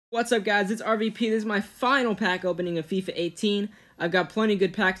What's up, guys? It's RVP. This is my final pack opening of FIFA 18. I've got plenty of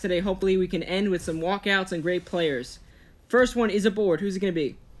good packs today. Hopefully we can end with some walkouts and great players. First one is aboard. Who's it going to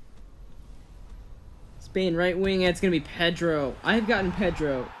be? Spain right wing. It's going to be Pedro. I've gotten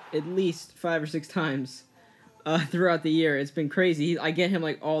Pedro at least 5 or 6 times throughout the year. It's been crazy. I get him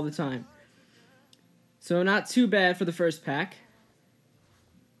like all the time. So not too bad for the first pack.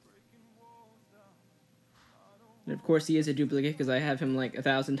 And of course he is a duplicate because I have him like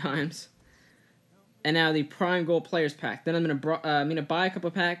 1,000 times. And now the Prime Gold Players pack. Then I'm gonna buy a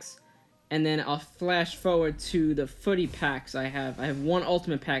couple packs, and then I'll flash forward to the footy packs I have. I have one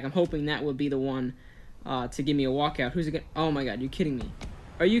Ultimate pack. I'm hoping that will be the one to give me a walkout. Who's it gonna? Oh my God! You're kidding me?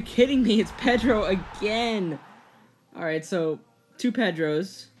 Are you kidding me? It's Pedro again. All right, so 2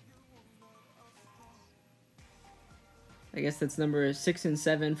 Pedros. I guess that's number 6 and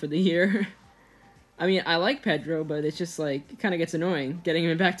 7 for the year. I mean, I like Pedro, but it's just like, it kind of gets annoying getting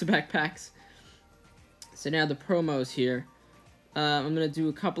him in back-to-back packs. So now the promos here. I'm going to do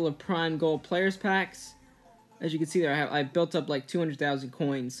a couple of Prime Gold Players packs. As you can see there, I built up like 200,000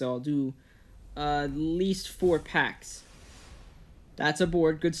 coins, so I'll do at least 4 packs. That's a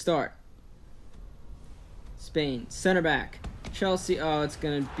board. Good start. Spain. Center back. Chelsea. Oh, it's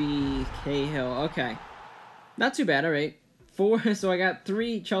going to be Cahill. Okay. Not too bad, alright. 4, so I got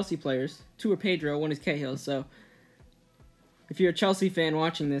 3 Chelsea players. 2 are Pedro, 1 is Cahill, so if you're a Chelsea fan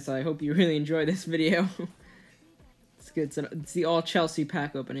watching this, I hope you really enjoy this video. It's good. It's the all Chelsea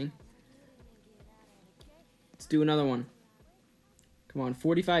pack opening. Let's do another one. Come on,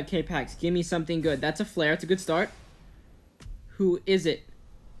 45k packs. Give me something good. That's a flare. It's a good start. Who is it?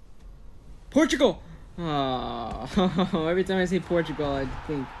 Portugal! Oh, every time I say Portugal, I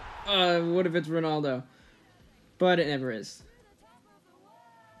think, what if it's Ronaldo? But it never is.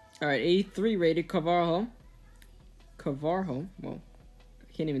 Alright, 83 rated Carvalho. Carvalho? Well,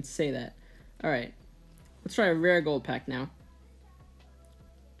 I can't even say that. Alright. Let's try a rare gold pack now.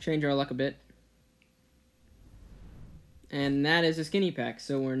 Change our luck a bit. And that is a skinny pack,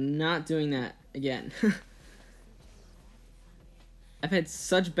 so we're not doing that again. I've had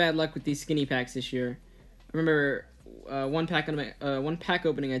such bad luck with these skinny packs this year. I remember one pack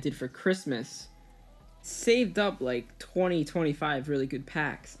opening I did for Christmas. Saved up like 20-25 really good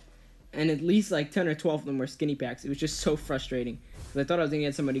packs, and at least like 10 or 12 of them were skinny packs. It was just so frustrating because I thought I was gonna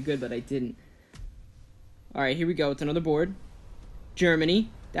get somebody good, but I didn't. All right, here we go. It's another board. Germany,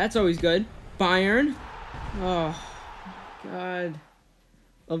 that's always good. Bayern. Oh God,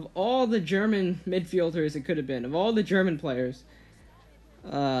 of all the German midfielders it could have been, of all the German players.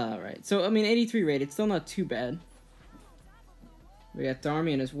 All right, so I mean 83 rated, still not too bad. We got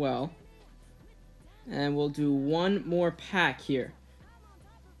Darmian as well. And we'll do one more pack here.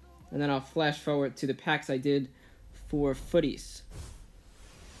 And then I'll flash forward to the packs I did for footies.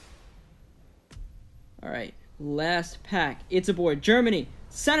 Alright, last pack. It's aboard. Germany,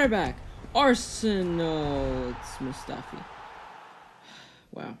 center back. Arsenal. It's Mustafi.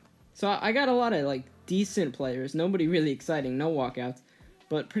 Wow. So I got a lot of like decent players. Nobody really exciting. No walkouts.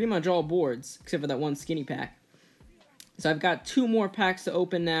 But pretty much all boards, except for that one skinny pack. So I've got 2 more packs to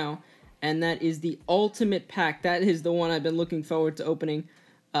open now. And that is the Ultimate pack. That is the one I've been looking forward to opening.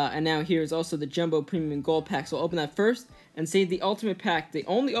 And now here is also the Jumbo Premium Gold pack. So I'll open that first and save the Ultimate pack, the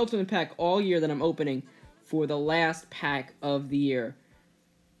only Ultimate pack all year that I'm opening, for the last pack of the year.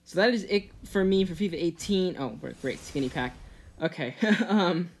 So that is it for me for FIFA 18. Oh, great, skinny pack. Okay,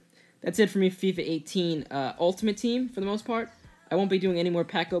 that's it for me for FIFA 18 Ultimate Team for the most part. I won't be doing any more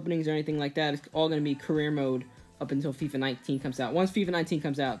pack openings or anything like that. It's all going to be career mode up until FIFA 19 comes out. Once FIFA 19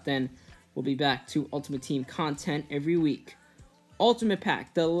 comes out, then we'll be back to Ultimate Team content every week. Ultimate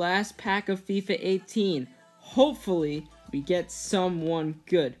pack, the last pack of FIFA 18. Hopefully, we get someone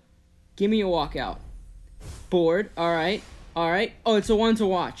good. Give me a walkout. Board, alright, alright. Oh, it's a one to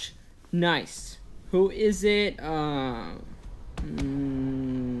watch. Nice. Who is it?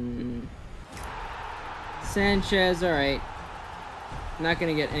 Sanchez, alright. Not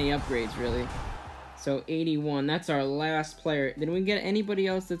gonna get any upgrades, really. So, 81, that's our last player. Did we get anybody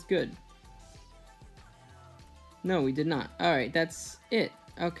else that's good? No, we did not. Alright, that's it.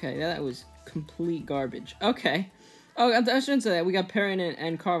 Okay, that was complete garbage. Okay. Oh, I shouldn't say that. We got Perrin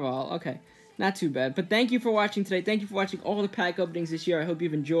and Carvalho. Okay, not too bad. But thank you for watching today. Thank you for watching all the pack openings this year. I hope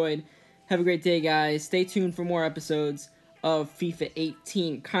you've enjoyed. Have a great day, guys. Stay tuned for more episodes of FIFA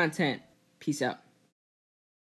 18 content. Peace out.